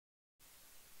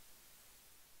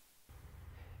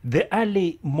The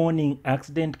early morning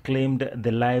accident claimed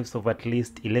the lives of at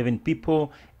least 11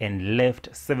 people and left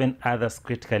 7 others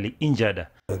critically injured.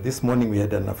 This morning we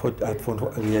had an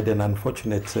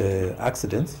unfortunate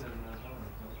accident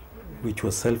which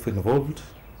was self-involved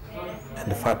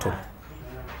and fatal.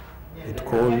 It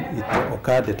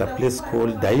occurred at a place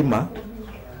called Daima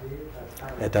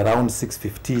at around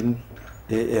 6:15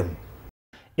 a.m.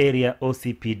 Area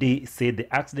OCPD said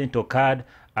the accident occurred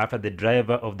after the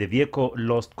driver of the vehicle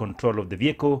lost control of the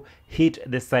vehicle, hit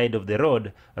the side of the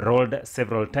road, rolled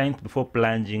several times before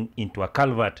plunging into a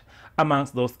culvert.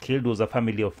 Amongst those killed was a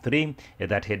family of 3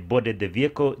 that had boarded the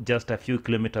vehicle just a few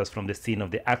kilometers from the scene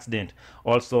of the accident.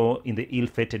 Also in the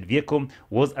ill-fated vehicle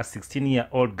was a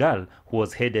 16-year-old girl who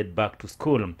was headed back to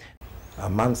school.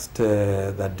 Amongst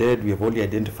the dead, we have only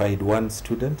identified 1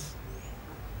 student.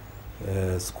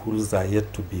 Schools are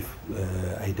yet to be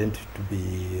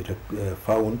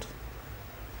found,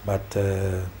 but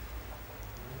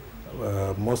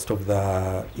most of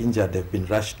the injured have been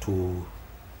rushed to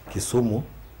Kisumu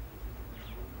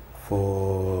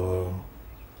for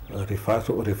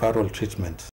referral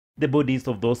treatment. The bodies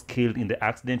of those killed in the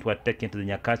accident were taken to the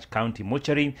Nyakach County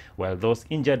mortuary, while those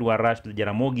injured were rushed to the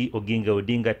Jaramogi Oginga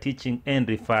Odinga Teaching and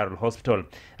Referral Hospital.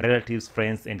 Relatives,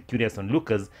 friends, and curious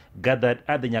onlookers gathered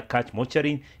at the Nyakach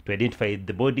mortuary to identify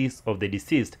the bodies of the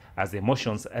deceased as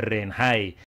emotions ran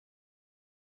high.